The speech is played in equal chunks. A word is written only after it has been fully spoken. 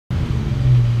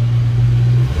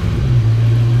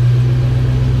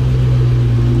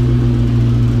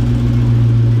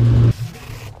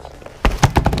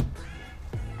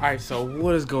Alright, so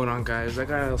what is going on, guys? I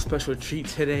got a special treat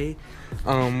today.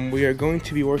 We are going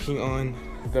to be working on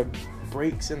the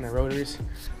brakes and the rotors,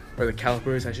 or the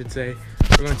calipers I should say.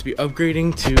 We're going to be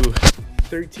upgrading to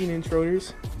 13-inch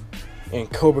rotors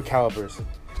and COBRA calipers.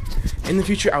 In the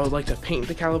future, I would like to paint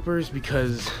the calipers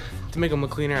because to make them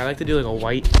look cleaner, I like to do like a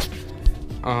white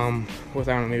with,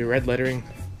 I don't know, maybe red lettering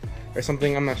or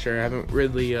something. I'm not sure. I haven't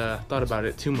really thought about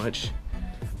it too much,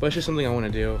 but it's just something I want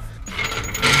to do.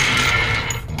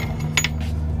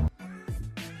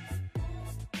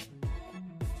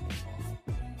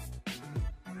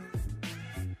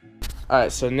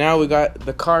 Alright, so now we got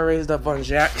the car raised up on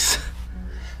jacks,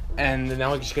 and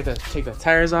now we just get to take the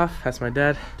tires off. That's my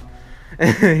dad.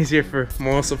 He's here for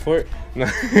moral support.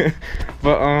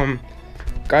 But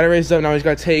got it raised up. Now we just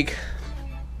gotta take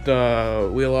the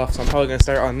wheel off. So I'm probably gonna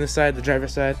start on this side, the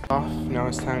driver's side off. Now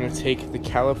it's time to take the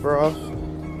caliper off,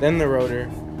 then the rotor,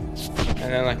 and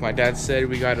then like my dad said,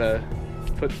 we gotta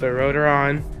put the rotor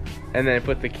on, and then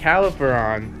put the caliper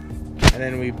on, and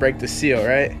then we break the seal,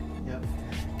 right?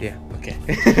 Yeah, okay.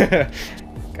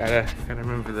 gotta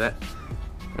remember that.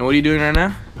 And what are you doing right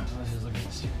now? I was just looking at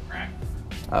the steering rack.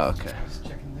 Oh, okay. Just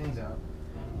checking things out.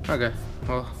 Okay,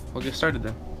 well, we'll get started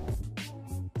then.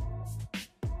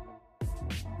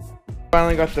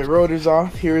 Finally got the rotors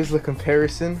off. Here is the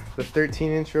comparison. The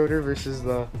 13-inch rotor versus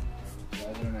the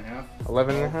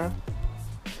 11.5.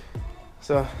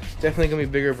 So, definitely gonna be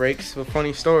bigger brakes. But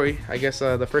funny story, I guess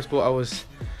the first bolt I was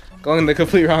going the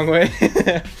complete wrong way.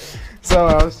 So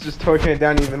I was just torquing it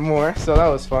down even more, so that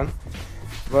was fun.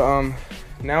 But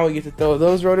now we get to throw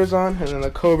those rotors on, and then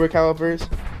the COBRA calipers,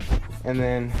 and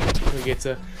then we get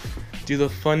to do the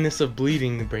funness of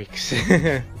bleeding the brakes.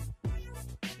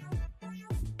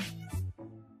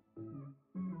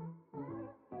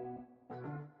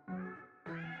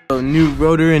 So new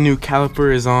rotor and new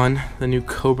caliper is on, the new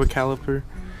COBRA caliper.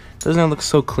 Doesn't it look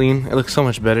so clean? It looks so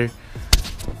much better.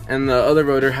 And the other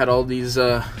rotor had all these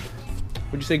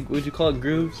would you call it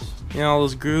grooves? Yeah, all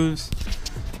those grooves.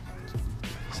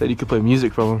 Said you could play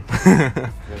music from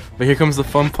them. But here comes the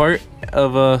fun part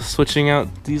of switching out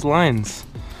these lines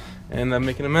and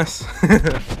making a mess.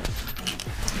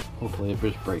 Hopefully it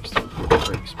just breaks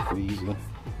pretty easily.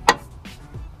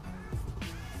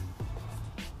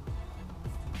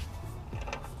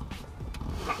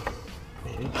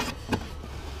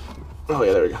 Oh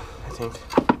yeah, there we go, I think.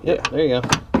 Yeah, there you go.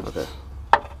 Okay.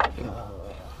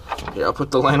 Yeah, I'll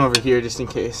put the line over here just in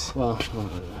case. Well,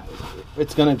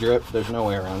 it's gonna drip. There's no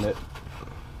way around it.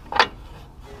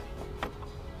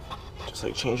 Just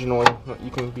like changing oil, you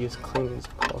can be as clean as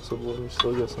possible and you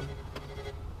still get some.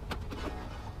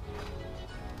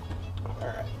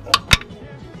 Alright.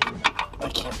 I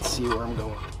can't see where I'm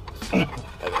going. I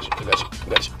got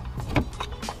you.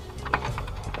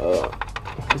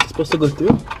 Is it supposed to go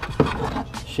through?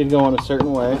 Should go in a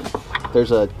certain way.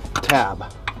 There's a tab.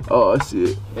 Oh, I see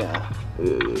it. Yeah.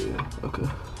 Yeah. Okay.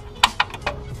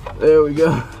 There we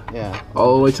go. Yeah.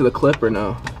 All the way to the clip or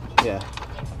no? Yeah.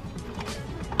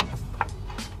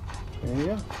 There you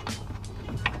go.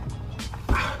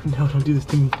 No, don't do this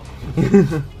to me.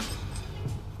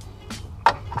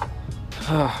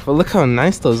 But look how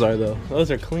nice those are, though.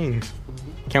 Those are clean.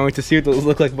 Can't wait to see what those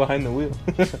look like behind the wheel.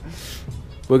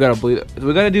 We gotta bleed.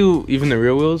 We gotta do even the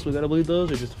rear wheels. We gotta bleed those,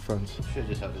 or just the fronts? Should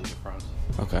just have to do the fronts.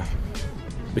 Okay.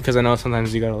 Because I know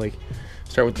sometimes you gotta like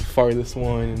start with the farthest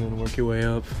one and then work your way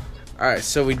up. Alright,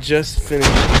 so we just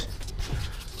finished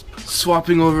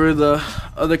swapping over the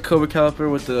other COBRA caliper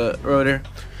with the rotor.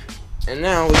 And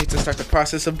now we get to start the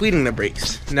process of bleeding the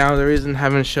brakes. Now the reason I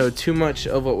haven't showed too much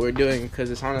of what we're doing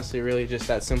because it's honestly really just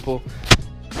that simple.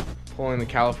 Pulling the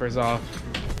calipers off,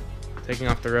 taking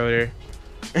off the rotor.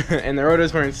 And the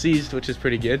rotors weren't seized, which is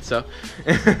pretty good, so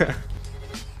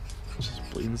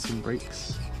just bleeding some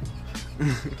brakes.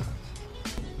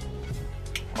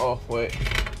 Oh wait,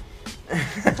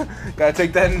 gotta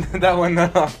take that one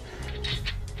off.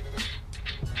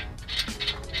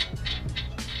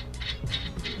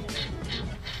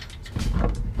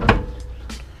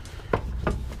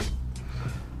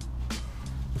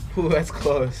 Ooh, that's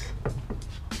close.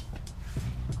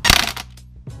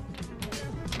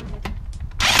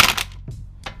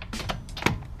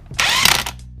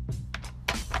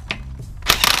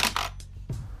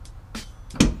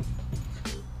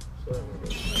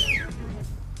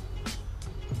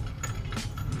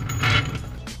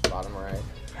 Bottom right.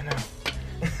 I know.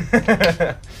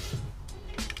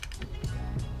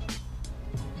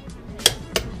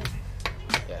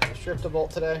 Yeah, you stripped a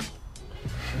bolt today.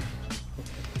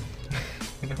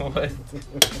 You know what?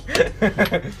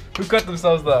 Who cut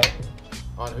themselves that?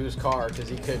 On whose car? Because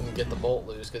he couldn't get the bolt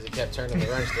loose because he kept turning the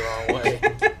wrench the wrong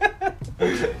way. I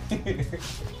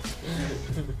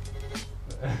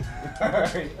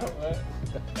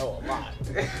know a lot.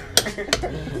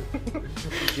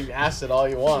 You can ask it all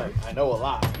you want. I know a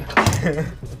lot.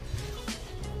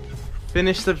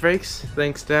 Finish the brakes.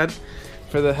 Thanks, Dad,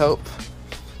 for the help.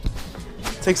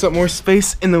 Takes up more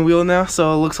space in the wheel now,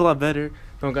 so it looks a lot better.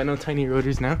 Don't got no tiny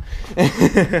rotors now.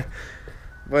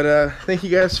 But thank you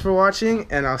guys for watching,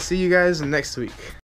 and I'll see you guys next week.